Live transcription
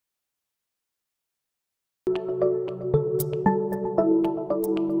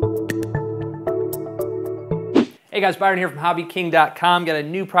Hey guys, Byron here from HobbyKing.com. Got a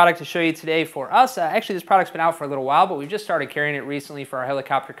new product to show you today for us. Actually, this product's been out for a little while, but we've just started carrying it recently for our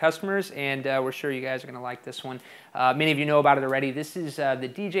helicopter customers, and we're sure you guys are going to like this one. Many of you know about it already. This is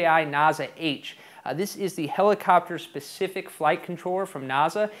the DJI Naza H. This is the helicopter-specific flight controller from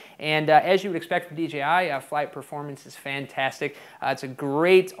Naza, and as you would expect from DJI, flight performance is fantastic. It's a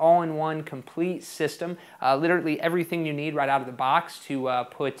great all-in-one complete system, literally everything you need right out of the box to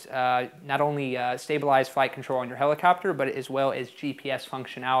put not only stabilized flight control on your helicopter, but as well as GPS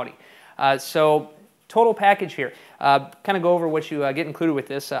functionality. So total package here, kind of go over what you get included with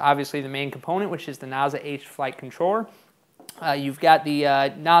this. Obviously the main component, which is the Naza H flight controller. You've got the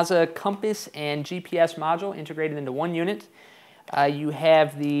Naza compass and GPS module integrated into one unit. You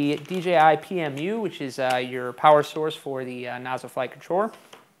have the DJI PMU, which is your power source for the Naza flight controller.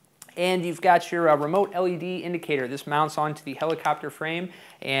 And you've got your remote LED indicator. This mounts onto the helicopter frame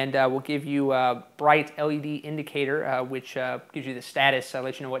and will give you a bright LED indicator, which gives you the status,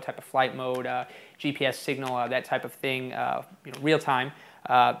 lets you know what type of flight mode, GPS signal, that type of thing, real-time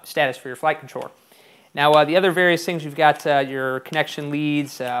status for your flight controller. Now, the other various things, you've got your connection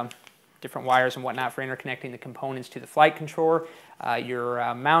leads, different wires and whatnot for interconnecting the components to the flight controller,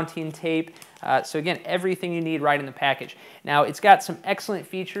 your mounting tape. So again, everything you need right in the package. Now, it's got some excellent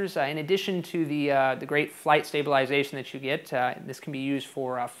features. In addition to the great flight stabilization that you get, this can be used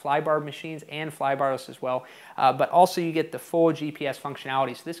for flybar machines and flybarless as well. But also you get the full GPS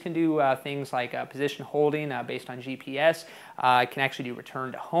functionality. So this can do things like position holding based on GPS. It can actually do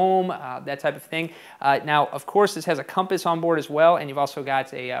return to home, that type of thing. Now, of course, this has a compass on board as well, and you've also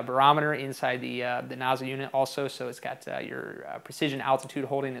got a barometer inside the Naza unit also, so it's got your precision altitude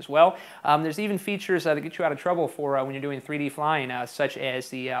holding as well. There's even features that get you out of trouble for when you're doing 3D flying, such as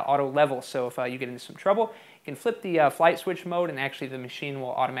the auto level. So if you get into some trouble, you can flip the flight switch mode, and actually the machine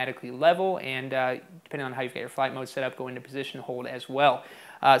will automatically level, and depending on how you've got your flight mode set up, go into position hold as well.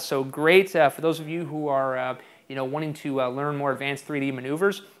 So great for those of you who are wanting to learn more advanced 3D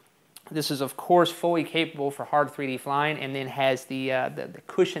maneuvers. This is, of course, fully capable for hard 3D flying, and then has the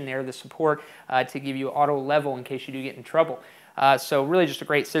cushion there, the support, to give you auto level in case you do get in trouble. So really just a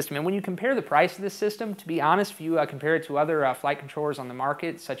great system. And when you compare the price of this system, to be honest, if you compare it to other flight controllers on the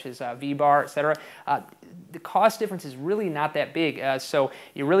market, such as V-Bar, etc., the cost difference is really not that big. So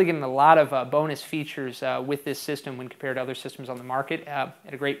you're really getting a lot of bonus features with this system when compared to other systems on the market at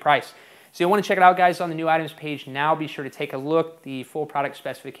a great price. So you'll want to check it out, guys, on the new items page now. Be sure to take a look. The full product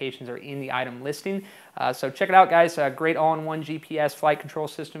specifications are in the item listing. So check it out, guys. A great all-in-one GPS flight control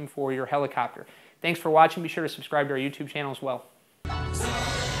system for your helicopter. Thanks for watching. Be sure to subscribe to our YouTube channel as well.